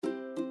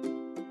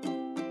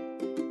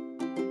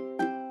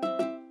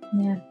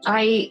Yeah,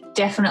 I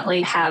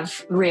definitely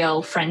have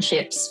real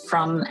friendships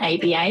from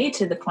ABA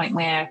to the point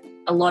where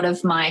a lot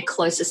of my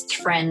closest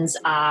friends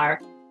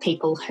are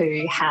people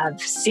who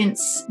have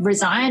since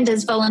resigned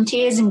as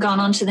volunteers and gone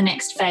on to the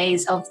next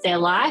phase of their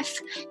life.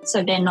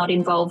 So they're not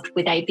involved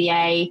with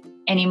ABA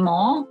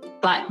anymore,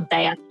 but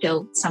they are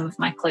still some of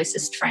my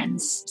closest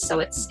friends. So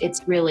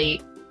it's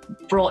really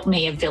brought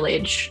me a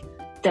village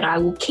that I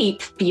will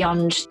keep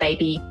beyond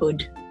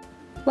babyhood.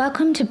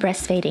 Welcome to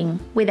Breastfeeding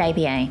with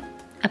ABA,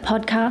 a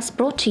podcast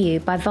brought to you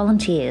by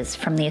volunteers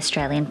from the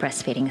Australian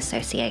Breastfeeding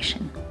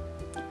Association.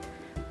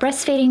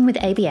 Breastfeeding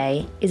with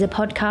ABA is a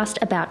podcast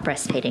about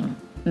breastfeeding,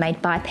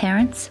 made by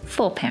parents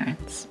for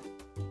parents.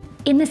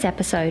 In this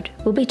episode,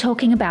 we'll be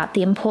talking about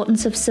the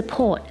importance of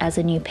support as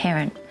a new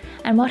parent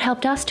and what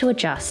helped us to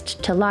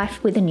adjust to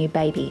life with a new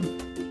baby.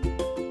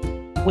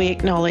 We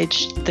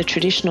acknowledge the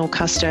traditional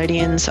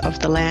custodians of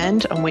the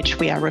land on which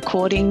we are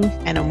recording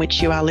and on which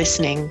you are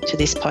listening to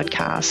this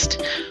podcast.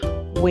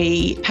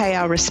 We pay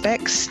our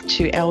respects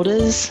to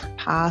elders,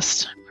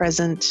 past,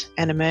 present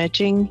and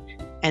emerging,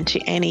 and to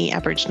any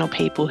Aboriginal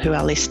people who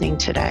are listening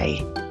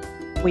today.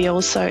 We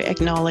also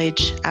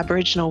acknowledge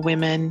Aboriginal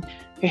women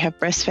who have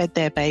breastfed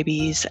their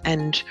babies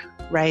and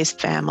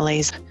raised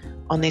families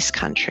on this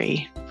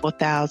country for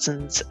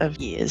thousands of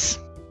years.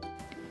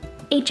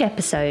 Each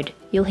episode,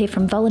 you'll hear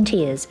from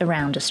volunteers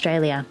around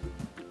Australia.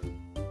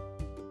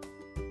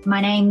 My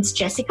name's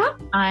Jessica.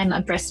 I'm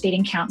a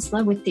breastfeeding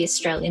counsellor with the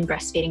Australian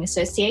Breastfeeding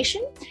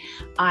Association.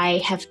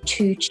 I have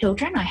two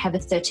children. I have a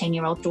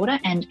 13-year-old daughter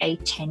and a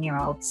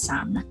 10-year-old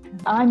son.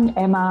 I'm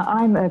Emma.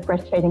 I'm a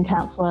breastfeeding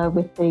counsellor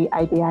with the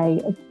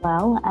ABA as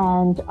well,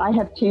 and I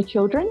have two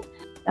children,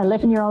 an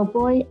 11-year-old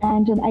boy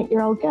and an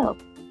 8-year-old girl.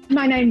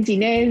 My name's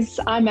Inez.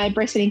 I'm a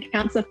breastfeeding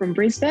counsellor from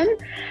Brisbane,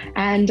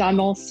 and I'm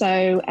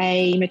also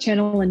a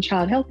maternal and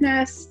child health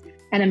nurse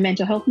and a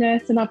mental health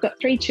nurse, and I've got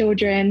three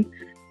children,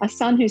 a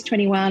son who's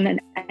 21, an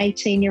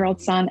 18-year-old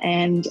son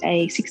and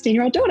a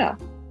 16-year-old daughter.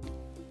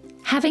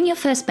 Having your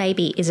first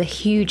baby is a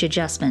huge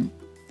adjustment.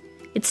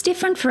 It's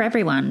different for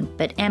everyone,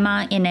 but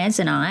Emma, Inez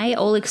and I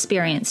all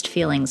experienced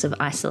feelings of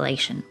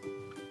isolation.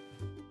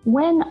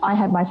 When I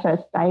had my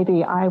first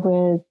baby, I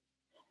was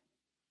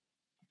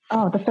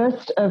the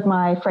first of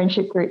my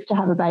friendship group to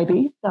have a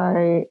baby,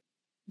 so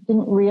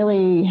didn't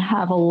really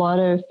have a lot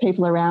of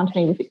people around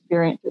me with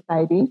experience with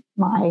babies.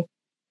 My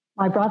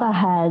brother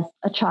has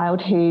a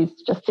child who's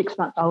just 6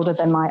 months older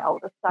than my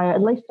oldest, so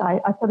at least I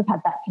sort of had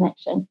that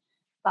connection.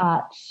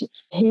 But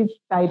his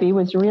baby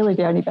was really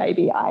the only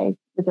baby I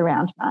was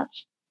around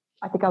much.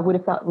 I think I would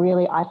have felt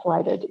really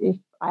isolated if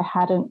I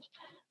hadn't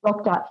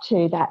rocked up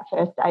to that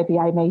first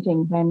ABA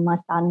meeting when my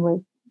son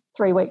was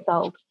 3 weeks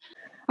old.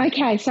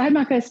 Okay, so I had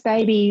my first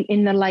baby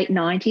in the late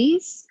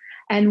 90s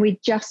and we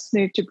just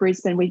moved to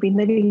Brisbane. We'd been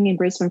living in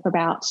Brisbane for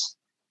about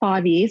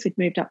 5 years. We'd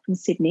moved up from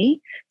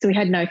Sydney, so we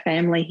had no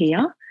family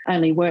here,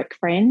 only work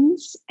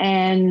friends.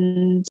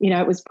 And,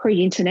 it was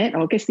pre-internet.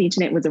 I guess the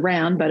internet was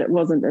around, but it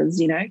wasn't as,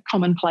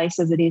 commonplace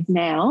as it is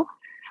now.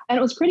 And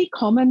it was pretty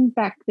common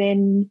back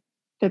then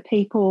for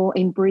people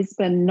in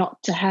Brisbane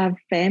not to have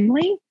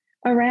family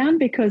around,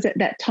 because at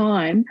that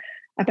time,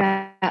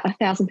 about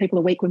 1,000 people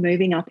a week were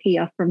moving up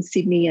here from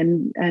Sydney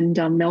and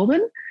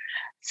Melbourne.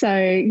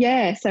 So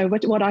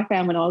what I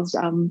found when I was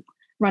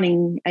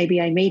running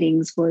ABA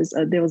meetings was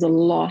there was a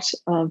lot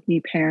of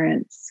new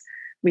parents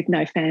with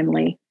no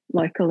family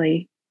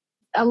locally.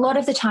 A lot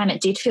of the time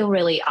it did feel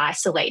really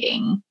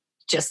isolating,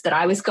 just that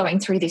I was going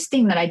through this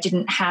thing that I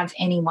didn't have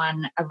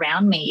anyone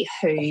around me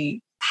who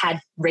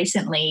had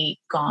recently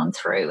gone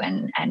through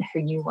and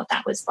who knew what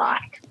that was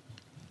like.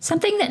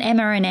 Something that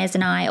Emma, Inez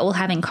and I all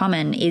have in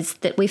common is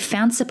that we've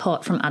found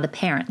support from other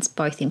parents,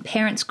 both in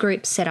parents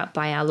groups set up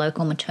by our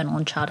local maternal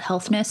and child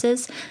health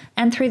nurses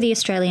and through the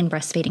Australian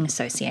Breastfeeding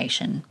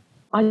Association.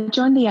 I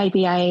joined the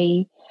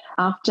ABA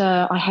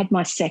after I had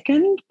my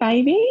second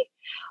baby.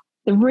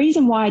 The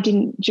reason why I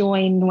didn't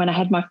join when I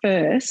had my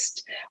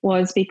first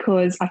was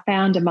because I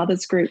found a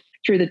mother's group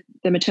through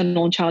the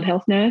maternal and child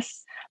health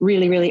nurse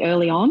really, really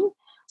early on.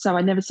 So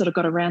I never sort of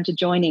got around to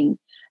joining.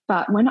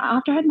 But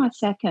after I had my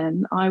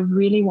second, I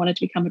really wanted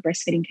to become a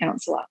breastfeeding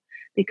counsellor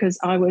because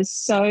I was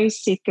so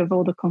sick of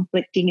all the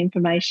conflicting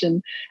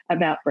information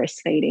about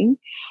breastfeeding,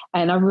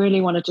 and I really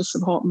wanted to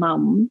support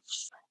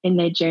mums in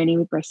their journey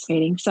with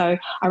breastfeeding. So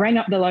I rang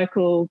up the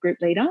local group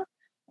leader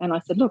and I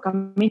said, look,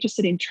 I'm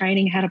interested in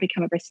training how to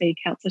become a breastfeeding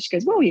counsellor. She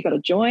goes, well, you've got to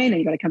join and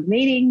you've got to come to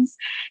meetings.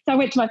 So I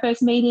went to my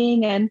first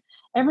meeting and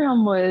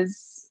everyone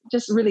was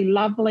just really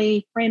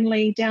lovely,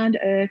 friendly, down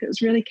to earth. It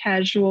was really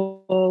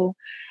casual.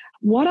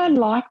 What I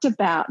liked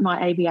about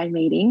my ABA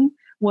meeting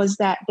was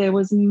that there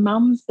was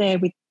mums there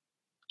with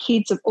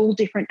kids of all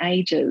different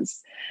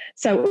ages.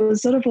 So it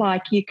was sort of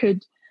like you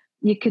could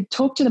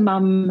talk to the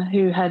mum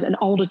who had an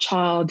older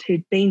child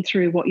who'd been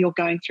through what you're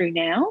going through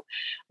now.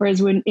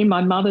 Whereas when in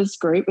my mother's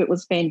group, it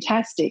was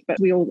fantastic, but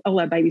all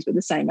our babies were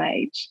the same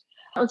age.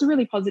 It was a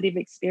really positive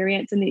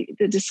experience and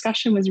the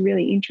discussion was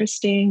really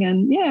interesting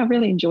and, I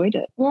really enjoyed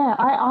it. Yeah,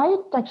 I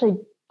actually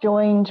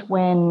joined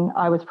when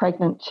I was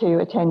pregnant to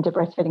attend a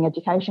breastfeeding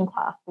education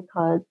class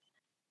because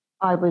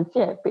I was,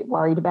 a bit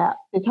worried about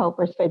this whole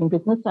breastfeeding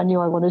business. I knew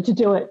I wanted to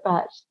do it,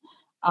 but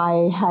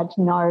I had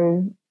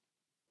no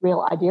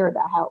real idea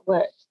about how it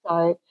worked.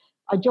 So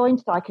I joined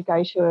so I could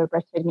go to a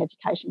breastfeeding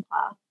education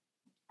class,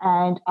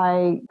 and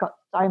I got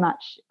so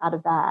much out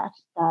of that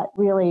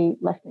really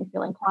left me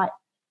feeling quite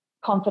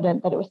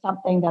confident that it was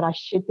something that I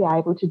should be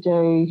able to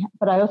do,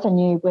 but I also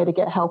knew where to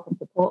get help and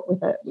support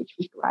with it, which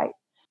was great.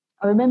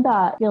 I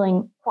remember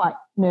feeling quite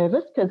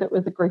nervous because it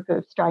was a group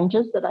of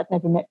strangers that I'd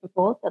never met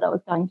before that I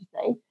was going to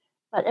see.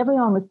 But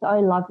everyone was so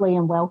lovely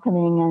and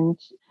welcoming and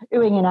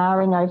oohing and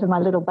ahhing over my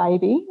little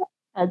baby,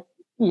 as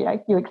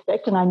you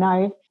expect. And I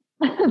know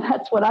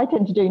that's what I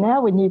tend to do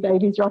now when new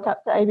babies rock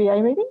up to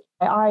ABA meetings.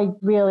 I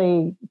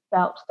really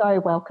felt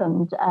so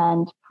welcomed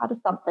and part of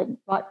something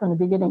right from the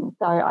beginning.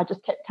 So I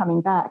just kept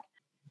coming back.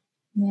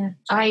 Yeah,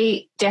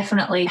 I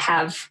definitely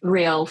have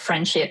real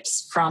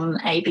friendships from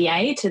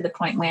ABA to the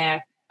point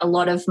where a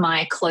lot of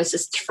my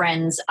closest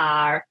friends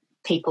are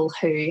people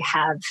who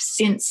have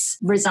since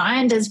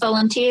resigned as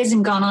volunteers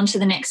and gone on to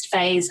the next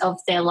phase of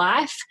their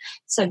life.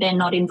 So they're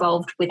not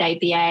involved with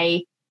ABA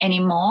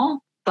anymore,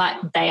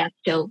 but they are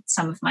still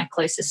some of my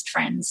closest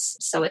friends.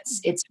 So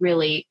it's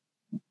really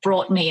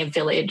brought me a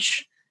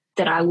village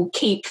that I will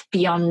keep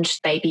beyond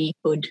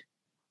babyhood.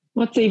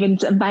 What's even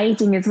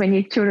amazing is when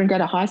your children go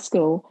to high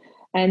school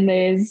and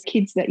there's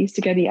kids that used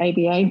to go to the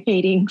ABA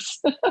meetings.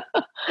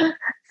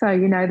 So,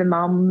 the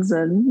mums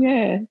and,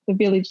 the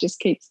village just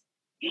keeps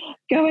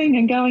going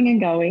and going and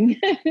going.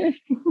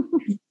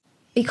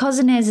 Because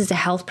Inez is a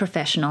health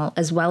professional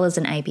as well as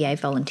an ABA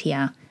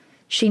volunteer,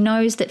 she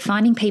knows that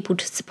finding people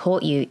to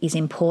support you is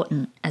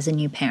important as a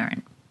new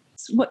parent.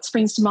 What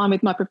springs to mind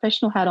with my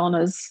professional hat on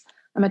as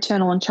a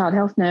maternal and child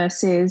health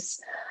nurse is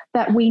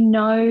that we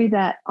know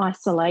that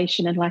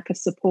isolation and lack of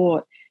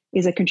support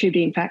is a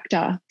contributing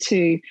factor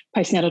to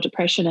postnatal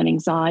depression and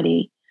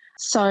anxiety.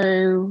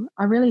 So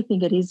I really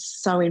think it is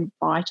so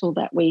vital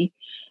that we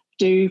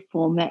do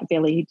form that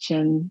village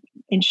and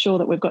ensure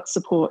that we've got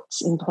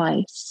supports in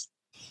place.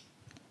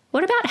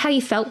 What about how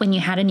you felt when you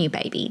had a new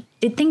baby?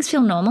 Did things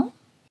feel normal?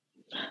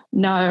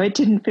 No, it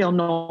didn't feel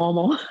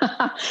normal.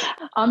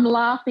 I'm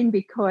laughing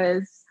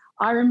because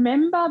I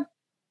remember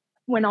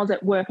when I was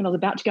at work and I was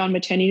about to go on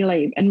maternity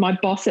leave, and my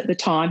boss at the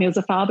time, he was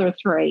a father of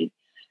 3,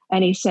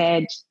 and he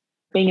said,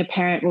 being a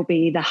parent will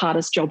be the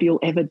hardest job you'll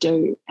ever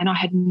do. And I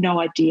had no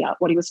idea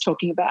what he was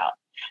talking about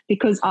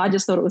because I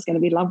just thought it was going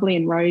to be lovely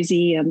and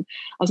rosy and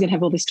I was going to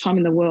have all this time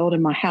in the world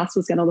and my house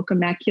was going to look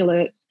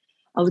immaculate.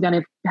 I was going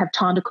to have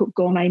time to cook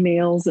gourmet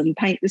meals and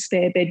paint the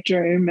spare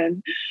bedroom.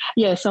 And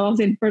so I was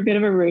in for a bit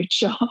of a rude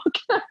shock.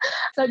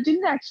 So it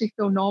didn't actually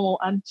feel normal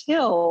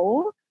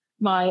until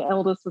my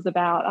eldest was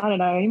about, I don't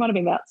know, he might have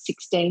been about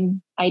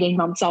 16, 18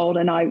 months old,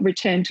 and I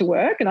returned to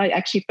work and I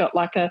actually felt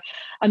like a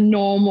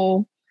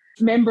normal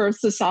member of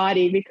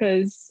society,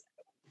 because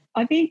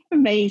I think for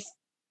me,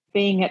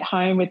 being at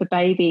home with a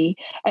baby,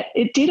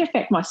 it did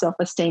affect my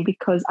self-esteem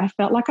because I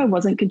felt like I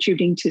wasn't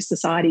contributing to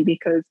society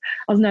because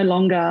I was no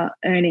longer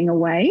earning a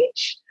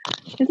wage.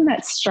 Isn't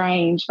that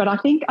strange? But I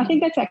think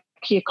that's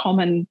actually a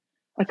common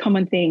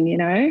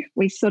thing,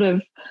 We sort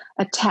of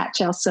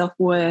attach our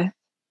self-worth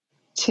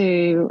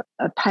to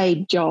a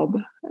paid job,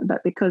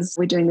 but because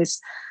we're doing this,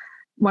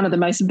 one of the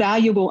most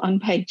valuable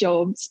unpaid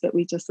jobs, that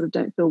we just sort of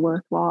don't feel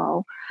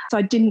worthwhile. So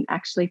I didn't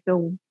actually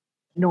feel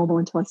normal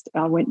until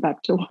I went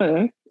back to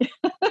work.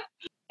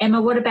 Emma,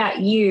 what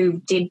about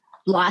you? Did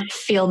life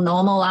feel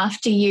normal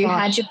after you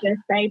had your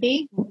first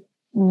baby?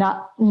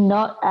 Not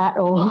at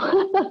all.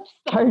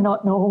 So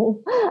not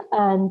normal.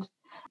 And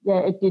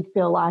it did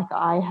feel like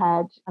I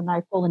had,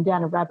 fallen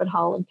down a rabbit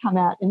hole and come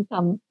out in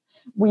some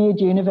weird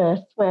universe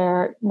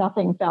where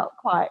nothing felt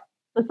quite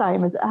the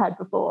same as it had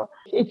before.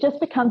 It just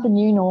becomes a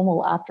new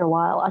normal after a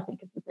while, I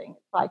think is the thing.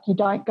 It's like you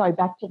don't go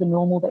back to the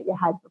normal that you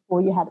had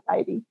before you had a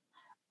baby,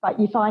 but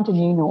you find a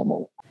new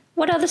normal.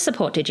 What other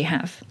support did you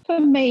have? For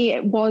me,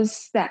 it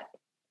was that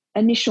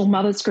initial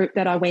mothers group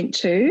that I went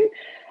to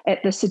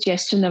at the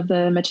suggestion of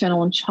the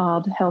maternal and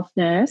child health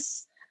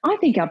nurse. I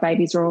think our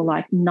babies were all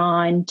like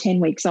 9, 10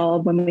 weeks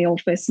old when we all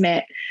first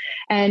met.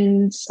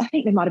 And I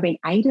think there might have been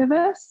 8 of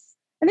us.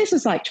 And this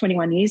was like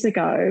 21 years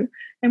ago,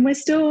 and we're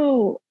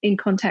still in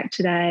contact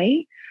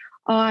today.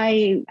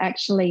 I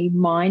actually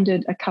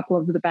minded a couple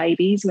of the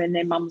babies when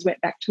their mums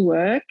went back to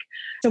work.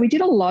 So we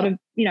did a lot of,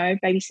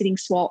 babysitting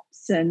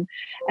swaps and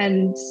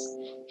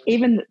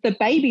even the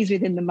babies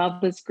within the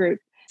mothers group,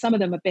 some of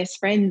them are best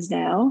friends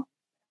now,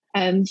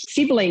 and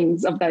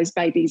siblings of those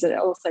babies are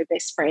also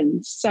best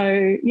friends. So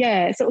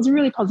it was a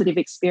really positive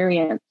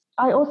experience.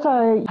 I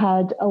also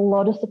had a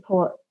lot of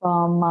support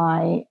from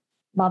my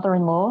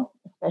mother-in-law,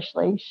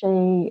 especially.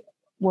 She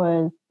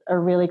was a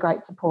really great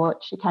support.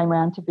 She came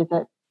around to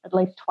visit at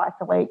least twice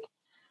a week.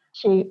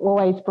 She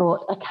always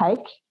brought a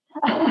cake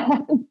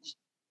and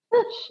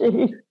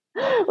she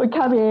would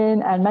come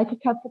in and make a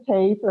cup of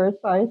tea for us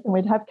both, and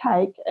we'd have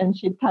cake and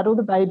she'd cuddle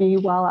the baby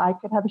while I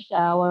could have a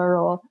shower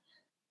or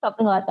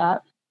something like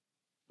that.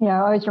 I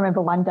always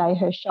remember one day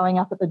her showing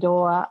up at the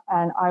door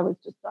and I was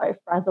just so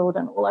frazzled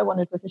and all I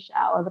wanted was a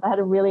shower, but I had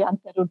a really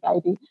unsettled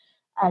baby.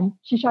 And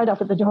she showed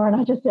up at the door and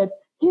I just said,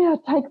 "Yeah,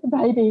 take the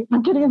baby.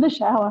 I'm getting in the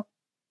shower."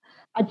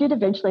 I did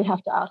eventually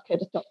have to ask her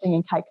to stop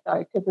bringing cake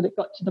though, because it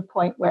got to the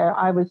point where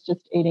I was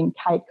just eating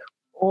cake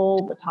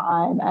all the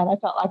time and I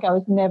felt like I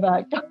was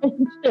never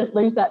going to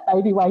lose that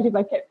baby weight if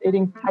I kept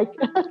eating cake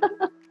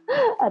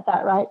at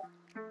that rate.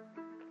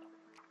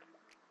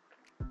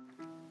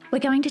 We're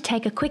going to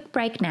take a quick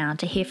break now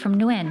to hear from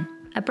Nguyen,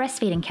 a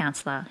breastfeeding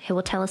counsellor who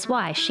will tell us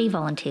why she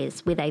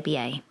volunteers with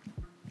ABA.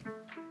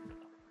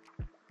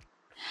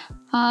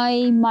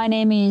 Hi, my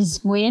name is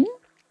Nguyen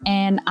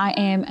and I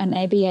am an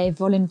ABA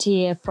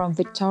volunteer from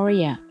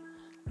Victoria.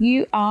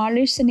 You are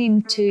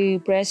listening to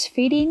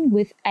Breastfeeding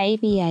with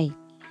ABA.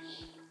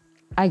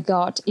 I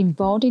got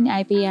involved in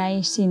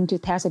ABA since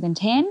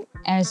 2010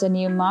 as a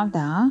new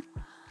mother.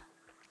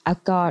 I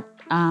got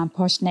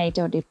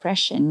postnatal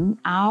depression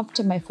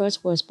after my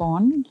first was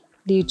born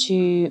due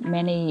to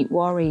many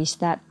worries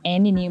that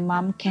any new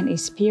mom can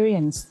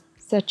experience,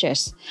 such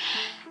as,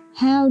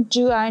 how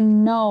do I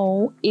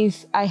know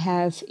if I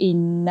have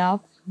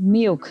enough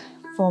milk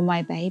for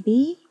my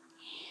baby?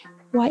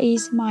 Why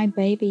is my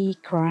baby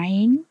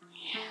crying?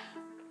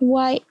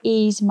 Why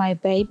is my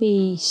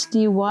baby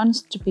still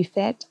wants to be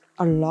fed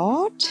a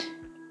lot?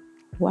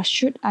 What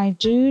should I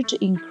do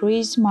to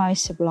increase my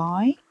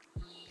supply?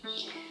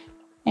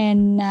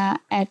 And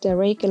at a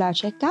regular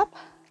checkup,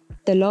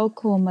 the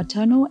local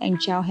maternal and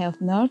child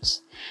health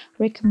nurse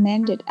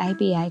recommended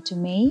ABA to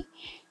me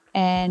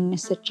and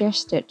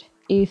suggested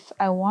if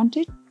I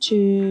wanted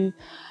to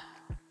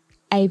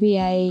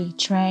ABA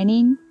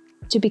training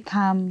to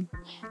become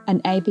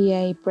an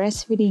ABA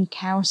breastfeeding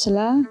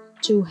counselor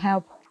to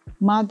help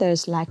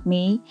mothers like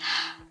me,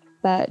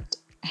 but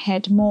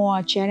had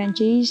more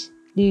challenges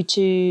due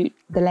to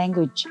the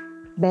language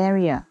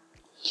barrier.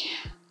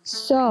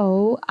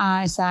 So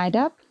I signed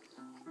up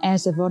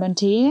as a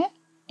volunteer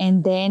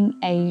and then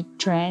a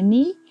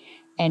trainee,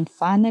 and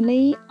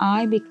finally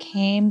I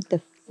became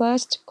the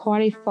first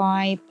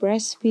qualified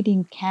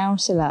breastfeeding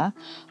counselor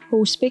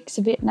who speaks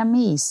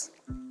Vietnamese.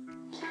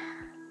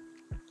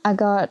 I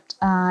got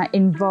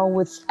involved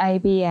with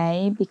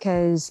ABA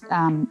because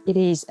it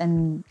is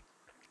an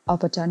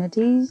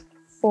opportunity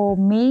for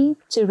me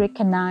to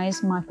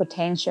recognize my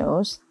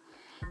potentials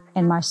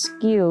and my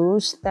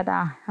skills that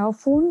are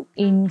helpful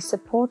in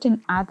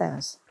supporting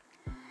others.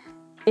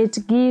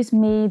 It gives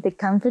me the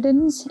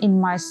confidence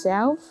in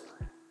myself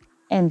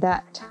and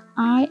that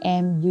I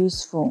am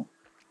useful.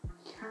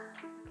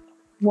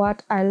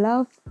 What I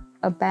love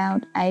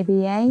about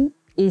ABA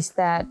is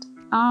that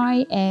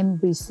I am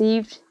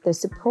received the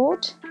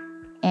support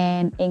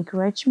and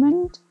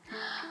encouragement,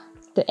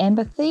 the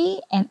empathy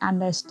and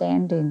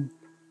understanding.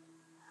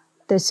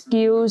 The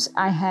skills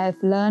I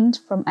have learned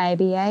from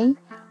ABA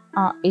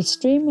are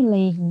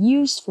extremely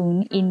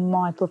useful in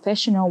my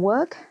professional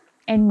work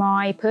and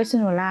my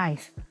personal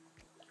life.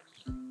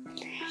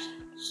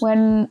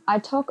 When I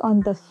talk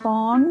on the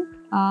phone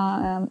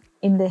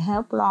in the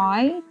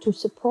helpline to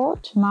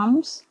support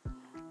moms,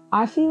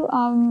 I feel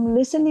I'm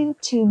listening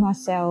to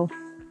myself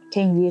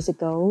 10 years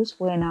ago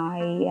when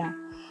I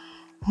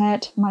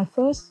had my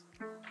first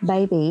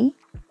baby.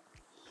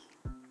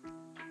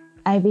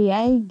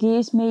 ABA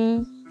gives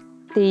me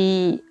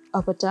the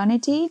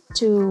opportunity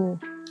to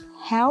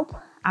help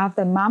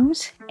other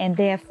moms and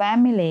their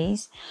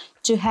families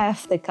to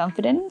have the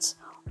confidence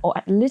or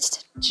at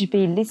least to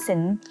be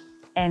listened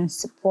and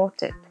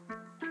supported.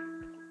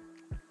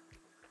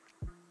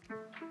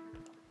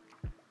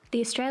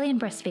 The Australian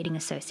Breastfeeding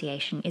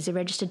Association is a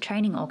registered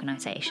training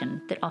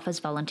organisation that offers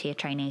volunteer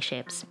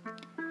traineeships.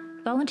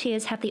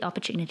 Volunteers have the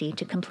opportunity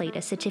to complete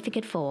a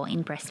Certificate 4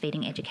 in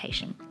breastfeeding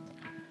education.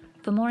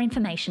 For more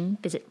information,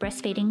 visit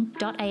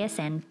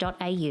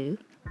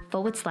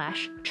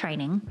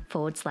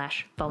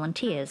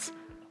breastfeeding.asn.au/training/volunteers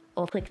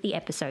or click the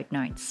episode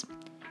notes.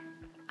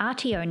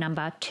 RTO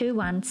number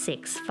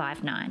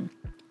 21659.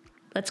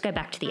 Let's go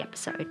back to the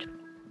episode.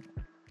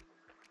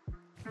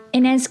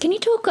 Inez, can you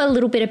talk a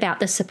little bit about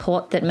the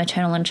support that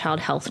maternal and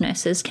child health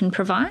nurses can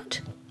provide?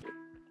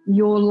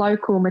 Your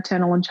local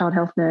maternal and child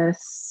health nurse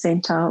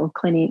centre or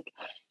clinic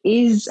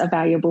is a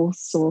valuable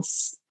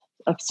source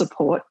of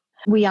support.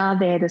 We are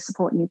there to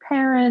support new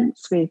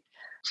parents with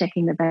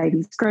checking the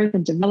baby's growth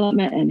and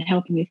development and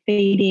helping with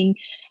feeding,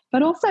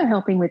 but also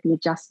helping with the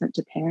adjustment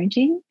to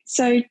parenting.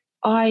 So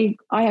I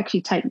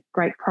actually take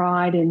great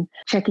pride in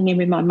checking in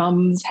with my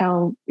mums,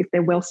 if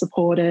they're well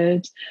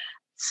supported,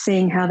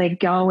 seeing how they're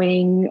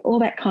going, all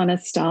that kind of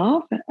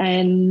stuff.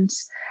 And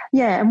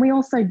we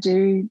also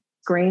do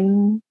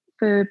screen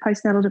for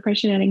postnatal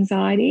depression and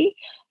anxiety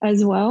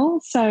as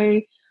well. So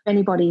if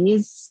anybody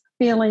is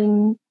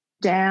feeling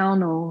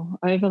down or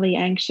overly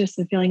anxious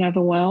and feeling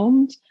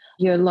overwhelmed,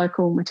 your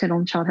local maternal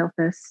and child health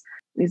nurse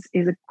is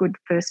a good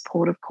first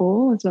port of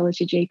call, as well as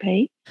your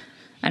GP.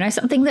 I know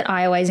something that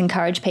I always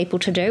encourage people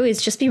to do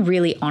is just be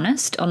really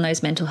honest on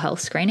those mental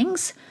health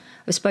screenings.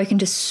 I've spoken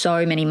to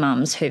so many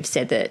mums who've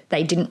said that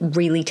they didn't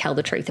really tell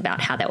the truth about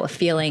how they were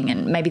feeling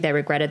and maybe they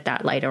regretted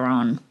that later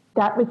on.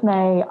 That was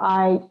me.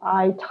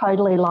 I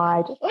totally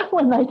lied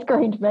when they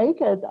screened me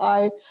because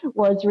I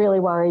was really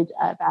worried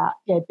about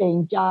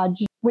being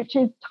judged, which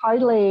is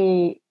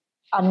totally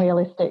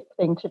unrealistic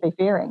thing to be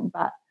fearing.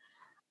 But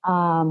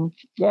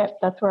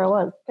that's where I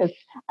was, because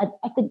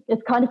I think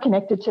it's kind of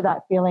connected to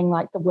that feeling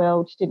like the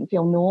world didn't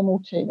feel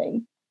normal to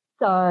me.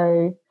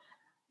 So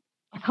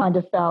I kind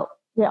of felt,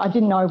 I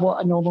didn't know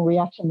what a normal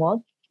reaction was.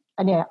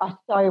 And I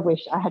so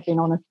wish I had been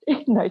honest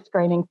in those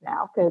screenings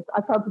now, because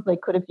I probably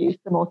could have used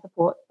some more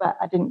support, but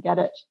I didn't get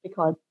it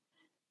because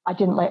I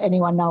didn't let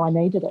anyone know I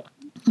needed it.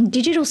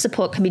 Digital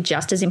support can be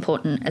just as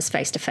important as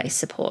face-to-face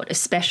support,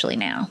 especially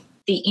now.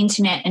 The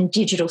internet and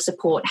digital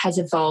support has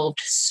evolved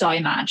so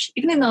much,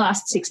 even in the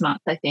last 6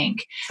 months, I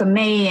think. For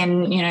me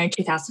in,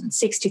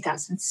 2006,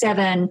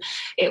 2007,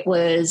 it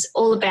was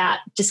all about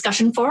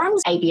discussion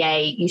forums.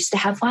 ABA used to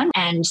have one,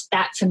 and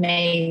that for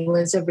me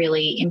was a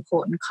really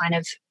important kind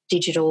of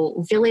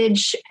digital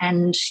village,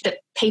 and the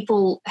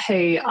people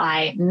who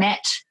I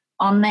met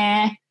on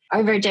there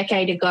over a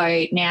decade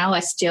ago now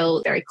are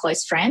still very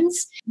close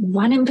friends.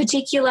 One in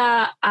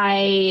particular,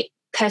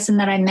 person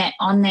that I met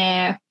on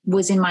there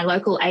was in my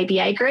local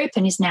ABA group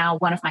and is now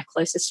one of my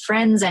closest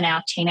friends, and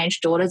our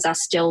teenage daughters are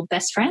still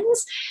best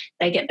friends.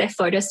 They get their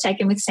photos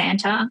taken with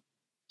Santa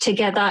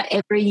together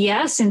every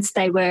year since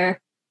they were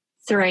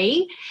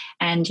 3,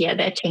 and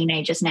they're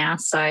teenagers now,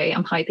 so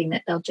I'm hoping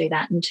that they'll do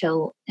that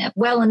until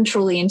well and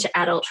truly into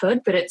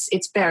adulthood, but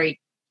it's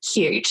very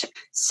cute.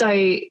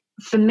 So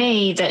for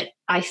me, that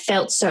I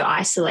felt so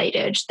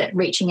isolated that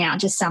reaching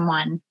out to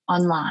someone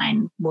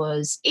online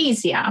was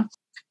easier.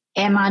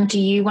 Emma, do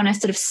you want to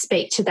sort of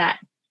speak to that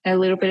a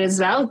little bit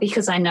as well?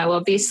 Because I know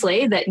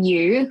obviously that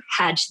you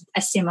had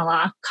a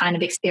similar kind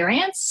of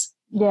experience.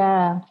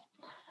 Yeah.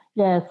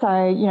 So,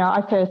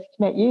 I first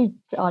met you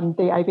on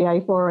the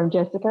ABA forum,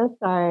 Jessica.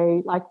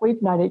 So,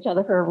 we've known each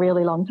other for a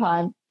really long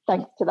time,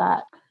 thanks to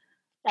that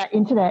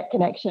internet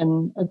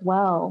connection as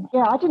well.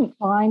 Yeah, I didn't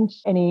find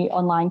any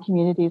online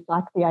communities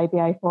like the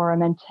ABA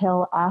forum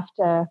until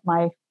after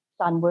my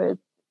son was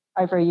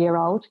over a year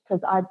old,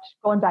 because I'd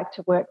gone back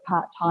to work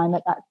part-time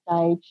at that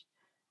stage,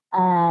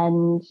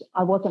 and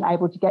I wasn't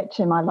able to get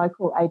to my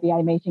local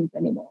ABA meetings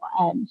anymore.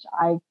 And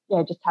I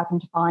just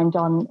happened to find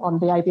on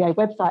the ABA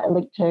website a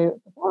link to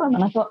the forum,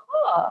 and I thought,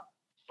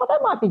 that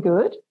might be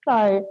good.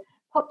 So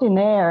popped in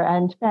there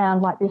and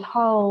found this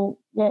whole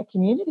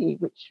community,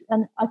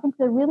 and I think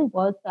there really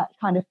was that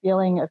kind of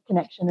feeling of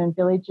connection and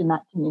village in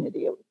that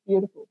community. It was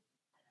beautiful.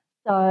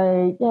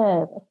 So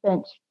I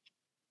spent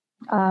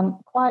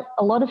quite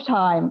a lot of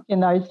time in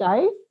those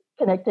days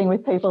connecting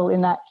with people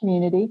in that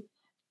community.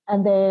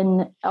 And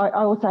then I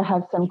also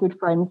have some good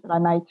friends that I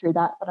made through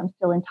that I'm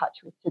still in touch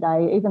with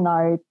today, even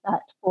though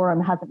that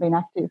forum hasn't been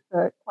active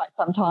for quite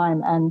some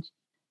time. And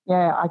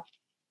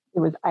it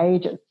was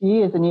ages,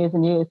 years and years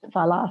and years since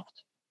I last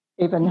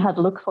even had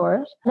a look for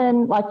it.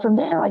 Then from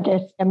there, I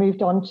guess I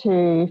moved on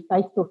to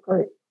Facebook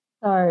groups.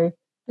 So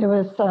there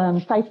was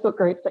some Facebook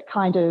groups that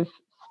kind of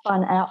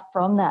spun out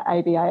from that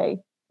ABA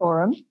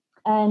forum.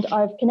 And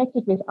I've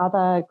connected with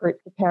other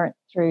groups of parents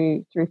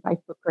through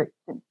Facebook groups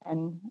since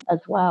then as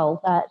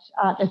well, that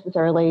aren't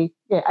necessarily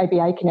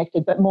ABA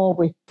connected, but more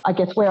with, I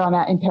guess, where I'm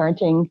at in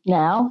parenting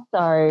now.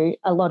 So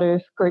a lot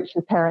of groups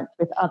with parents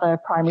with other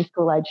primary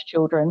school age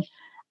children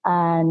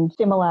and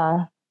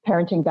similar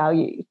parenting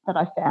values that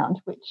I found,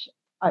 which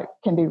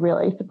can be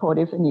really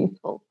supportive and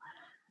useful.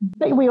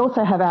 But we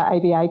also have our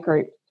ABA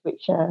groups,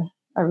 which are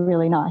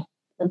really nice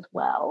as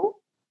well.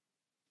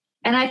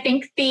 And I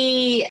think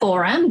the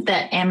forum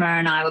that Emma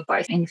and I were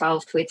both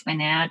involved with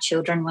when our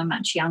children were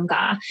much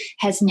younger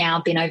has now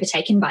been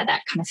overtaken by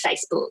that kind of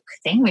Facebook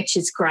thing, which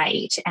is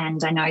great.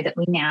 And I know that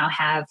we now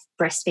have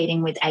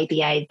Breastfeeding with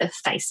ABA, the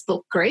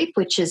Facebook group,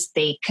 which is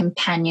the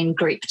companion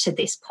group to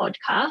this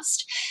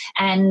podcast.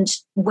 And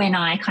when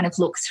I kind of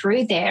look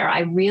through there, I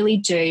really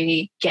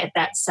do get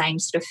that same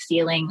sort of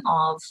feeling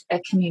of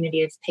a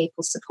community of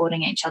people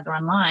supporting each other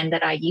online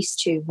that I used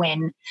to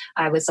when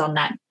I was on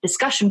that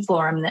discussion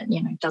forum that,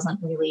 doesn't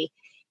really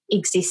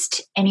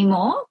exist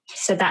anymore.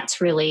 So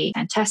that's really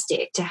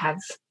fantastic to have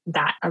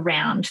that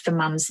around for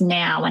mums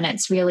now. And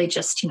it's really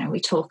just, we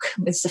talk,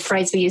 it's a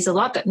phrase we use a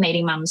lot, but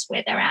meeting mums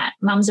where they're at.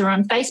 Mums are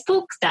on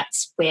Facebook.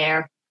 That's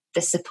where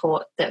the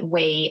support that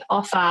we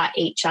offer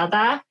each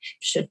other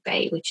should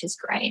be, which is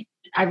great.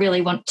 I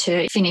really want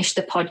to finish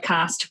the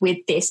podcast with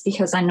this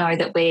because I know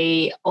that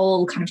we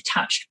all kind of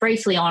touched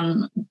briefly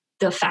on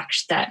the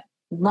fact that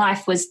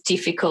life was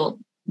difficult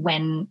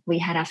when we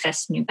had our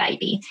first new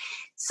baby.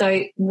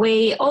 So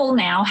we all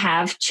now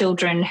have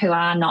children who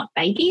are not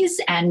babies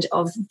and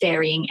of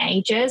varying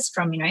ages,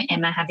 from,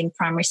 Emma having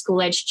primary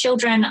school age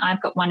children.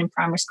 I've got one in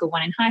primary school,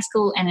 one in high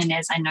school. And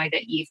Inez, I know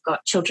that you've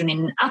got children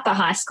in upper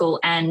high school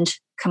and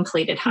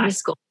completed high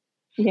school.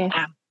 Yes.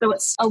 So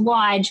it's a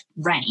wide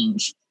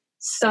range.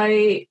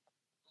 So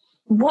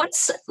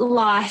what's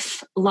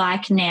life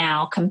like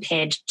now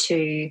compared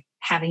to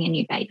having a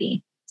new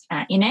baby?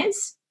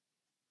 Inez?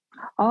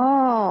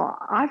 Oh,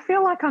 I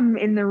feel like I'm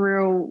in the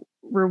real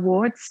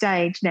reward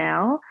stage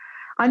now.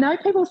 I know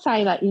people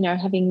say that,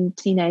 having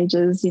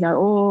teenagers,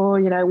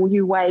 will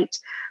you wait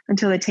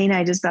until they're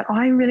teenagers? But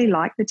I really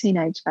like the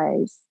teenage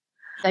phase.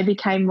 They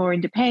became more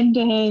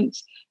independent.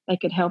 They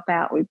could help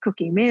out with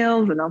cooking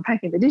meals and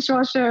unpacking the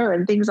dishwasher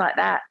and things like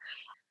that.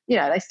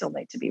 They still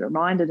need to be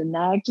reminded and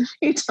nagged a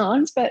few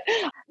times. But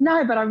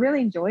I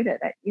really enjoyed it.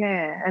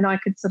 And I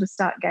could sort of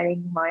start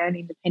gaining my own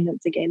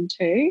independence again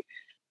too.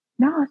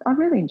 No, I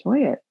really enjoy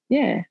it.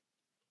 Yeah,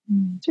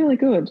 it's really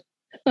good.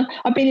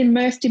 I've been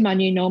immersed in my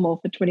new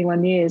normal for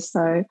 21 years.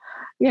 So,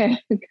 yeah,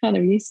 I'm kind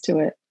of used to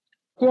it.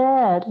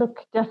 Yeah,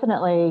 look,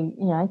 definitely,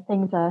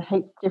 things are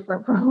heaps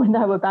different from when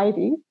they were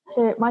babies.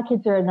 My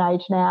kids are at an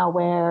age now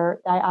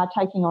where they are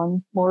taking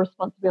on more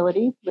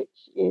responsibilities, which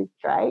is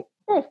great.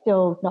 They're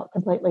still not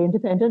completely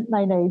independent.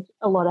 They need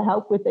a lot of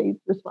help with these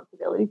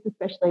responsibilities,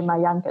 especially my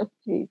youngest,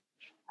 who's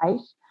 8.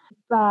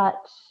 But,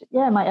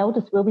 yeah, my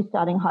eldest will be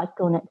starting high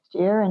school next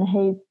year, and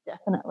he's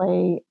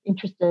definitely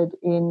interested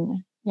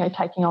in,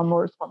 taking on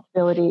more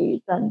responsibilities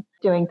and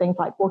doing things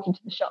like walking to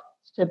the shops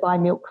to buy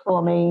milk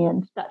for me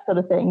and that sort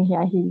of thing.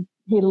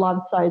 He loves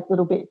those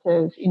little bits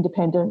of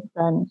independence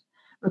and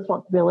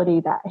responsibility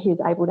that he's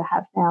able to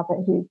have now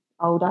that he's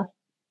older.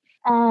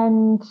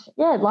 And,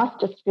 yeah, life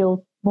just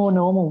feels more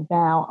normal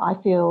now. I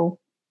feel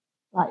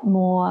like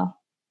more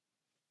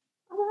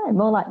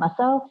like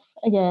myself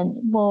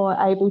again, more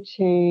able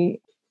to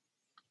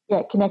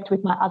connect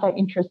with my other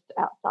interests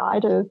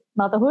outside of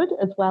motherhood,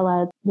 as well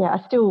as, I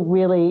still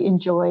really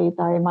enjoy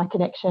my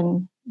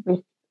connection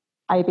with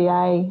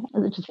ABA,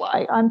 which is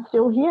why I'm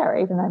still here,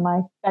 even though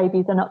my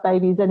babies are not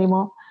babies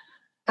anymore.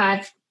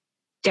 I've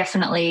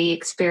definitely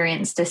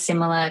experienced a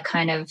similar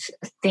kind of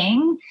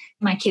thing.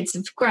 My kids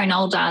have grown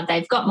older.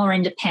 They've got more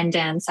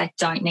independence. I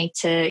don't need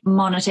to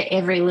monitor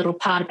every little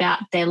part about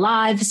their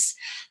lives.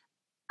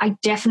 I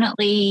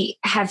definitely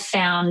have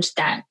found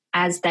that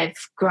as they've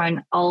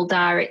grown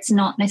older, it's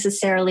not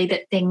necessarily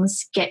that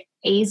things get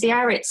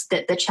easier, it's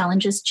that the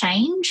challenges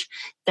change,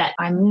 that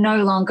I'm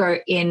no longer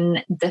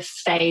in the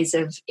phase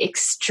of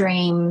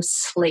extreme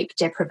sleep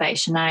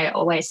deprivation. I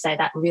always say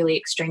that really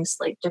extreme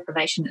sleep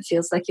deprivation, it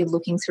feels like you're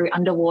looking through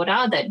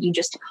underwater, that you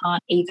just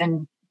can't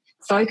even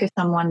focus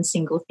on one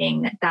single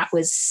thing. That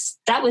was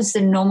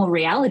the normal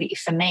reality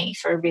for me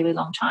for a really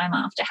long time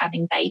after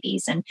having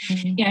babies. And,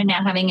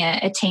 now having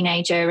a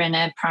teenager and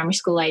a primary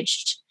school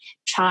aged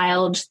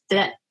child,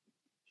 that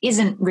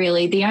isn't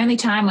really the only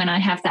time when I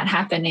have that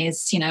happen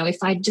is,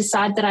 if I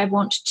decide that I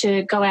want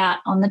to go out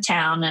on the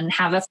town and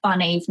have a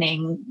fun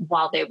evening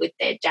while they're with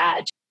their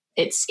dad.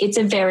 It's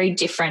a very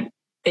different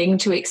thing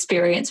to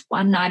experience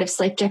one night of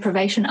sleep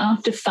deprivation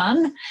after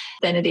fun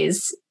than it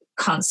is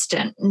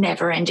constant,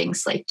 never-ending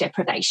sleep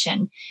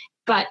deprivation.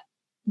 But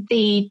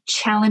the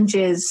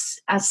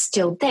challenges are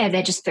still there.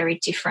 They're just very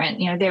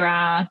different. There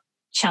are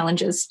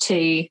challenges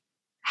to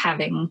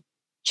having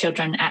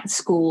children at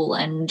school,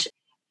 and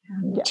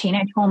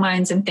teenage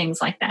hormones and things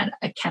like that.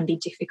 It can be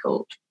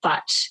difficult.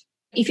 But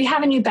if you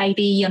have a new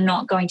baby, you're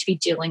not going to be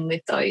dealing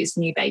with those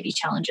new baby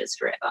challenges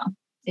forever.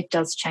 It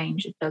does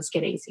change. It does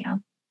get easier.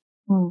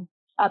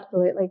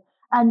 Absolutely.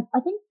 And I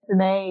think for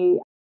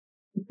me,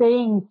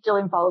 being still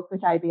involved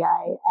with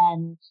ABA,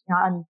 and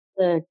I'm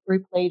the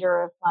group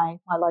leader of my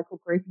local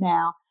group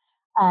now,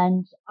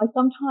 and I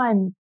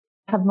sometimes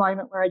have a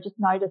moment where I just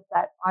notice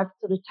that I've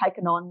sort of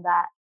taken on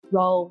that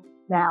role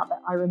now, that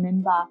I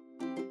remember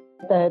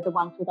the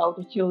ones with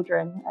older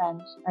children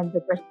and the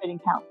breastfeeding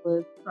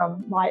counsellors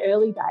from my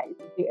early days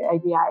of the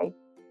ABA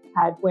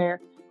had, where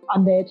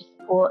I'm there to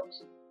support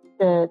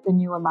the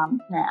newer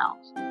mums now.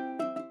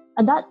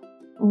 And that's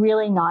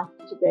really nice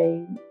to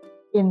be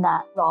in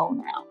that role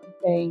now,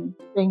 being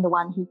the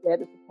one who's there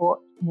to support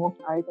more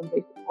so than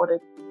be supported.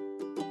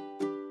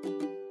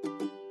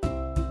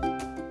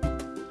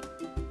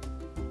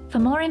 For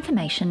more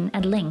information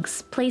and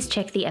links, please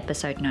check the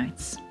episode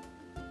notes.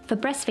 For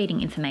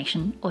breastfeeding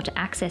information or to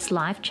access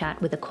live chat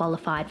with a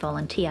qualified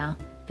volunteer,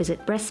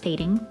 visit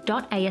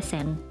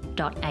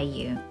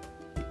breastfeeding.asn.au.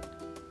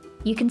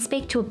 You can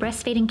speak to a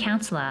breastfeeding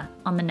counsellor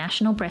on the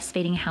National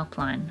Breastfeeding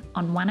Helpline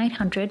on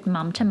 1800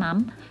 Mum to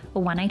Mum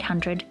or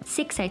 1800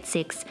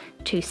 686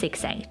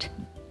 268.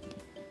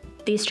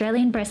 The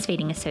Australian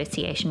Breastfeeding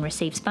Association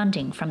receives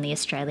funding from the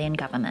Australian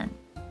Government.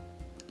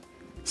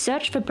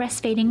 Search for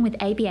Breastfeeding with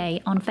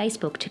ABA on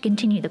Facebook to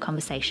continue the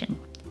conversation.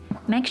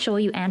 Make sure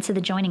you answer the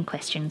joining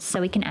questions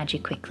so we can add you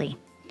quickly.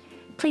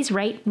 Please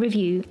rate,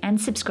 review and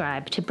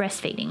subscribe to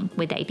Breastfeeding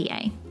with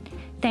ABA.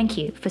 Thank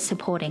you for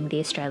supporting the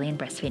Australian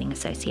Breastfeeding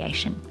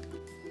Association.